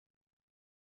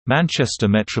Manchester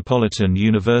Metropolitan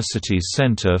University's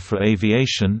Centre for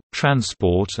Aviation,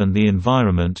 Transport and the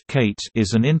Environment (CATE)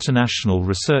 is an international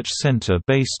research centre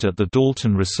based at the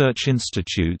Dalton Research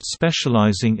Institute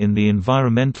specialising in the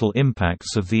environmental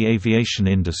impacts of the aviation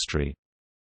industry.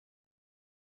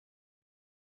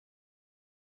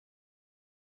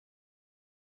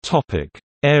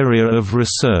 Area of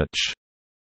research.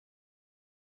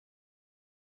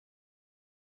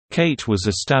 CATE was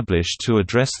established to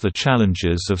address the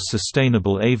challenges of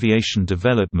sustainable aviation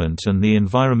development and the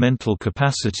environmental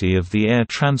capacity of the air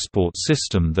transport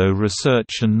system through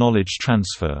research and knowledge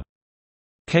transfer.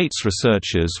 CATE's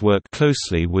researchers work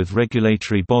closely with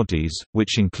regulatory bodies,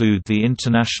 which include the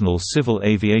International Civil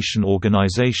Aviation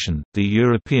Organization, the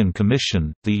European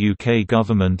Commission, the UK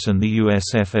Government and the US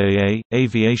FAA,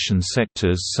 aviation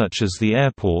sectors such as the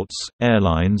airports,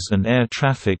 airlines and air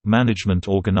traffic management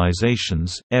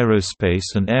organizations,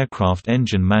 aerospace and aircraft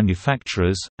engine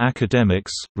manufacturers,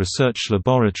 academics, research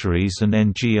laboratories and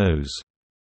NGOs.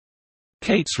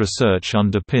 CATE's research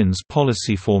underpins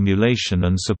policy formulation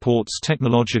and supports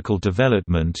technological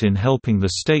development in helping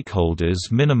the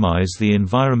stakeholders minimize the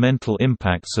environmental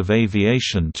impacts of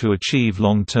aviation to achieve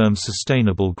long-term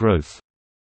sustainable growth.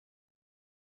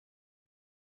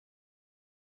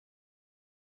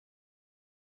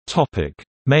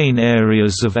 Main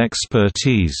areas of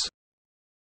expertise.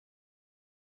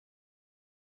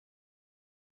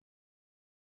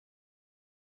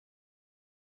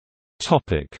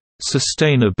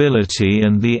 Sustainability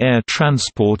and the air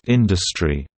transport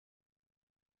industry.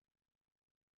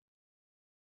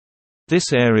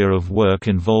 This area of work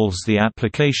involves the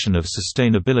application of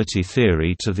sustainability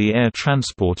theory to the air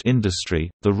transport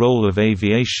industry, the role of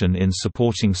aviation in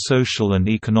supporting social and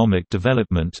economic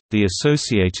development, the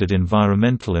associated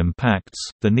environmental impacts,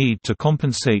 the need to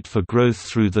compensate for growth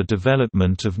through the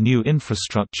development of new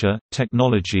infrastructure,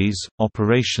 technologies,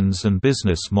 operations and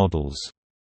business models.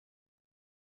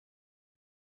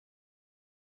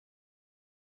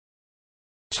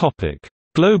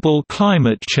 Global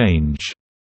climate change.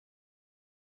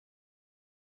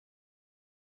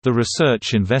 The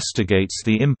research investigates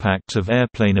the impact of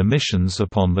airplane emissions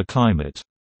upon the climate.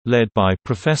 Led by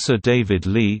Professor David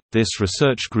Lee, this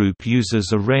research group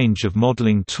uses a range of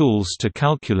modeling tools to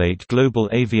calculate global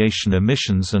aviation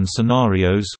emissions and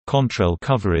scenarios, contrail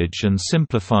coverage and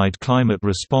simplified climate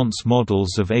response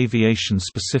models of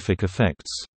aviation-specific effects.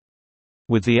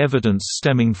 With the evidence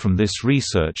stemming from this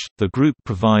research, the group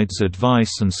provides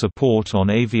advice and support on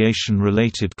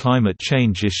aviation-related climate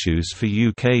change issues for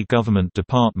UK government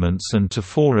departments and to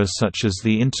fora such as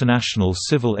the International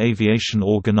Civil Aviation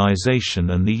Organization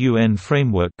and the UN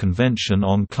Framework Convention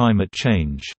on Climate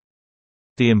Change.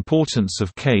 The importance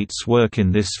of CATE's work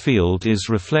in this field is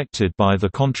reflected by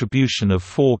the contribution of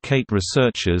 4 CATE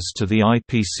researchers to the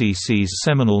IPCC's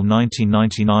seminal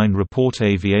 1999 report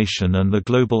Aviation and the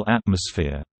Global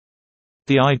Atmosphere.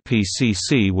 The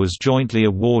IPCC was jointly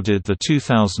awarded the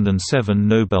 2007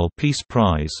 Nobel Peace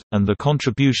Prize, and the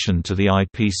contribution to the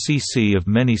IPCC of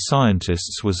many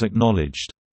scientists was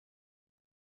acknowledged.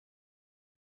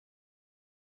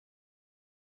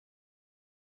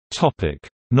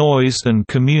 Noise and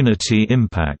community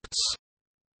impacts.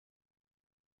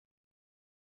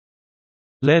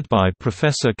 Led by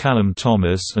Professor Callum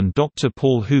Thomas and Dr.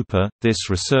 Paul Hooper, this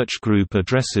research group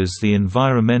addresses the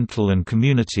environmental and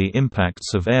community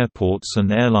impacts of airports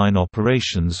and airline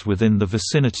operations within the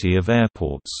vicinity of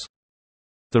airports.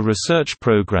 The research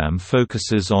program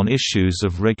focuses on issues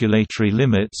of regulatory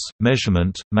limits,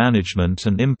 measurement, management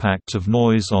and impact of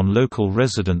noise on local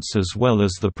residents as well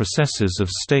as the processes of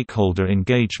stakeholder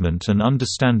engagement and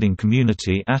understanding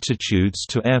community attitudes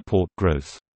to airport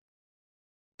growth.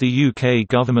 The UK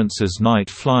government's night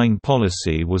flying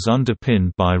policy was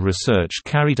underpinned by research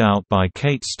carried out by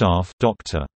CATE staff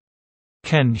Dr.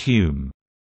 Ken Hume.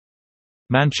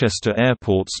 Manchester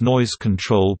Airport's noise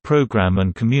control program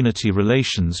and community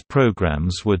relations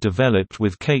programs were developed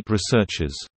with CATE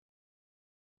researchers.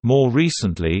 More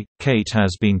recently, CATE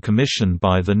has been commissioned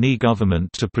by the NI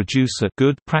government to produce a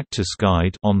Good Practice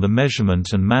Guide on the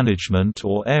measurement and management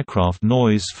or aircraft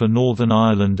noise for Northern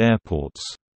Ireland airports.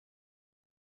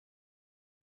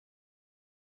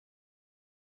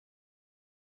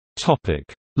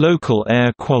 Local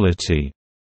air quality.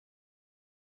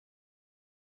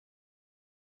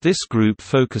 This group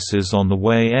focuses on the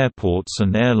way airports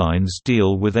and airlines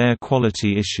deal with air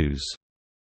quality issues.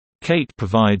 CATE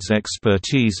provides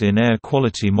expertise in air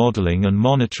quality modeling and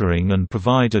monitoring and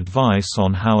provide advice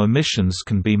on how emissions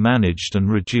can be managed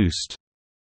and reduced.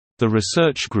 The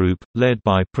research group, led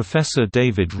by Professor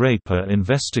David Raper,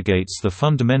 investigates the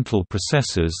fundamental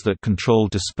processes that control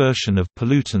dispersion of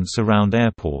pollutants around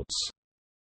airports.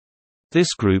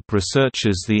 This group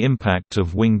researches the impact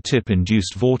of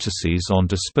wing-tip-induced vortices on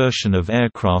dispersion of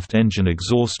aircraft engine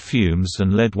exhaust fumes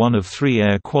and led one of 3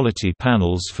 air quality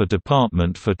panels for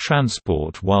Department for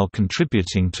Transport while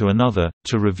contributing to another,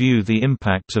 to review the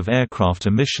impact of aircraft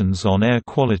emissions on air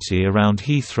quality around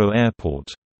Heathrow Airport.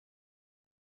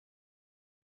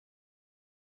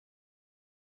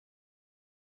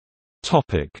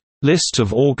 List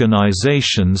of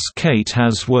organizations CATE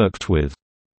has worked with.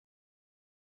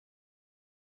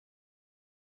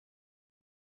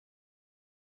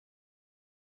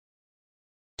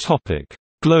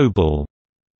 Global.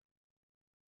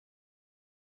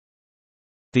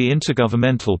 The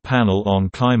Intergovernmental Panel on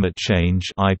Climate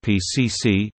Change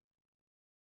 (IPCC),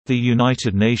 the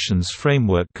United Nations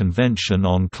Framework Convention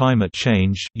on Climate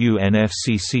Change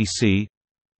 (UNFCCC),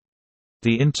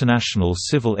 the International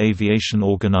Civil Aviation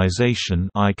Organization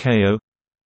 (ICAO),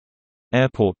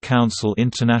 Airport Council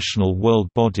International World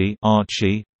Body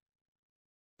 (ARCHI),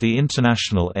 the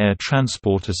International Air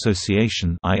Transport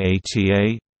Association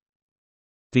 (IATA),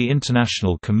 the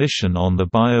International Commission on the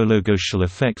Biological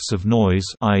Effects of Noise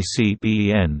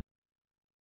 (ICBEN),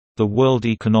 the World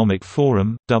Economic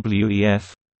Forum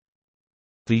 (WEF),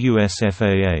 the US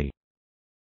FAA.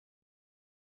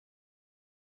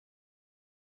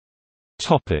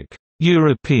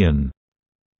 European.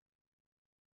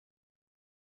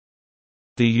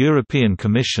 The European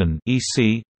Commission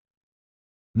 (EC),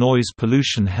 Noise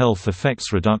Pollution Health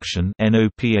Effects Reduction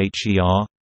 (NOPHER),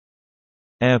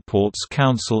 Airports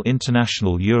Council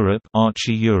International Europe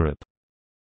 (ARCHI Europe).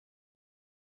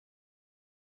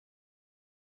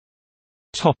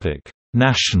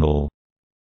 National.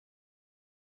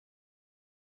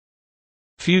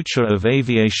 Future of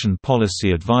Aviation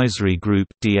Policy Advisory Group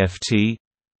 (DFT),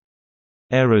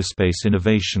 Aerospace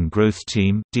Innovation Growth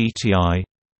Team (DTI),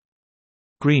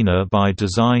 Greener by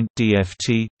Design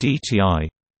 (DFT, DTI),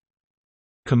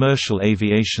 Commercial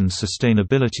Aviation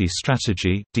Sustainability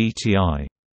Strategy (DTI).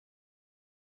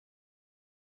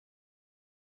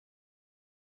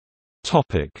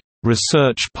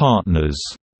 Research partners.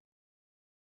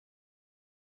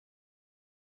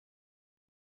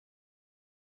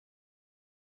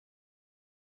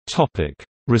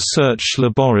 Research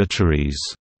laboratories.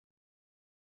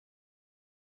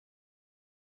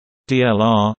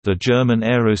 DLR, the German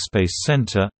Aerospace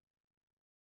Center;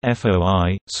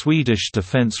 FOI, Swedish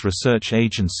Defence Research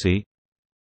Agency;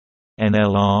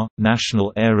 NLR,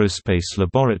 National Aerospace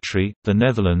Laboratory, the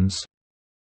Netherlands;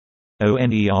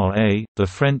 ONERA, the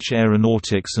French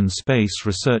Aeronautics and Space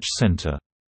Research Center.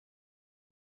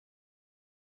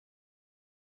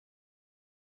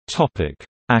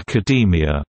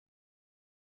 Academia.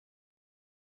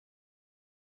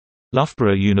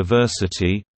 Loughborough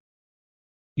University,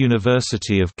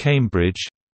 University of Cambridge,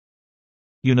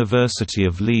 University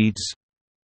of Leeds,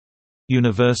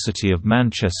 University of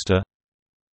Manchester,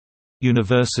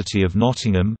 University of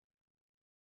Nottingham,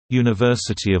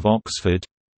 University of Oxford,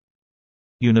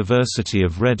 University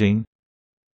of Reading,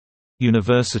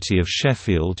 University of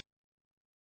Sheffield,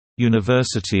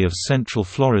 University of Central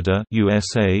Florida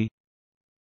USA,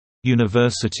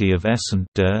 University of Essen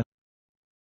 (DE),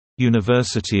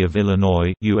 University of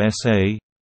Illinois USA,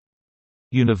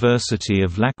 University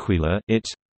of L'Aquila (IT),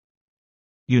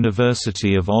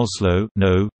 University of Oslo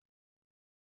 (NO),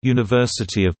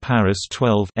 University of Paris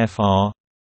 12 (FR),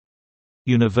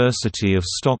 University of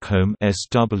Stockholm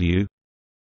 (SW),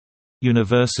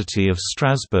 University of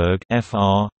Strasbourg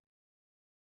 (FR),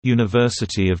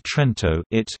 University of Trento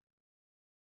 (IT),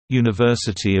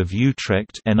 University of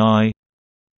Utrecht (NI),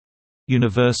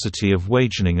 University of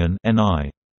Wageningen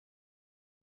 (NI).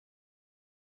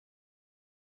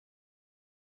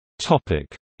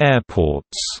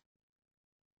 Airports.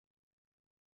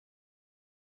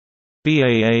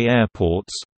 BAA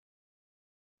Airports: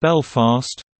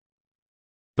 Belfast,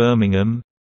 Birmingham,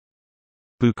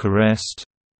 Bucharest,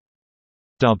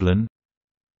 Dublin,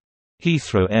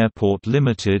 Heathrow Airport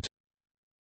Limited,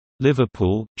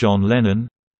 Liverpool, John Lennon,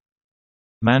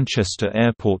 Manchester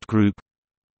Airport Group,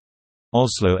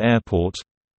 Oslo Airport,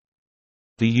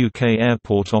 the UK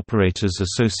Airport Operators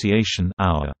Association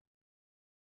 (AOA).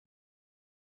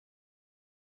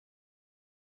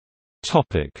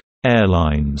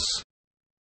 Airlines.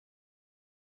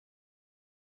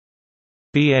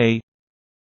 BA,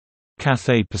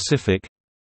 Cathay Pacific,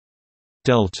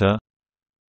 Delta,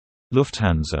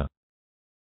 Lufthansa.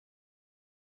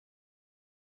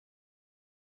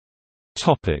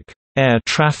 Air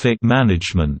traffic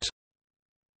management.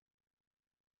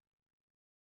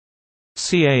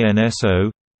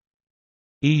 CANSO,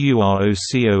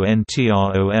 EUROCONTROL,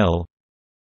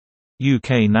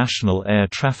 UK National Air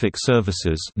Traffic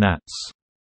Services (NATS).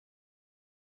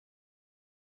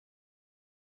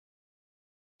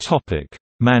 Topic: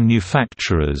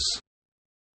 Manufacturers.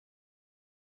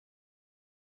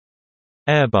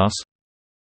 Airbus,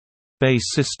 BAE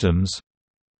Systems,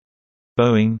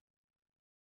 Boeing,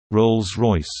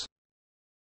 Rolls-Royce.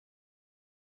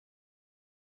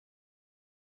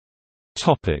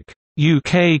 Topic: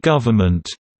 UK government.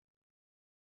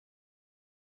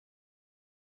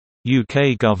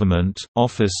 UK Government,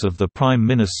 Office of the Prime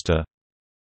Minister,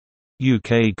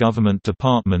 UK Government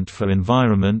Department for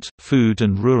Environment, Food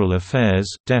and Rural Affairs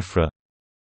 (DEFRA),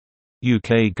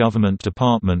 UK Government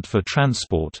Department for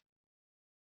Transport,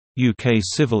 UK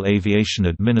Civil Aviation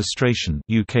Administration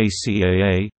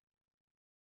 (UKCAA),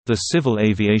 the Civil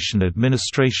Aviation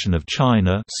Administration of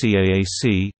China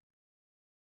 (CAAC),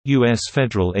 US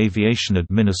Federal Aviation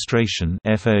Administration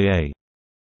 (FAA).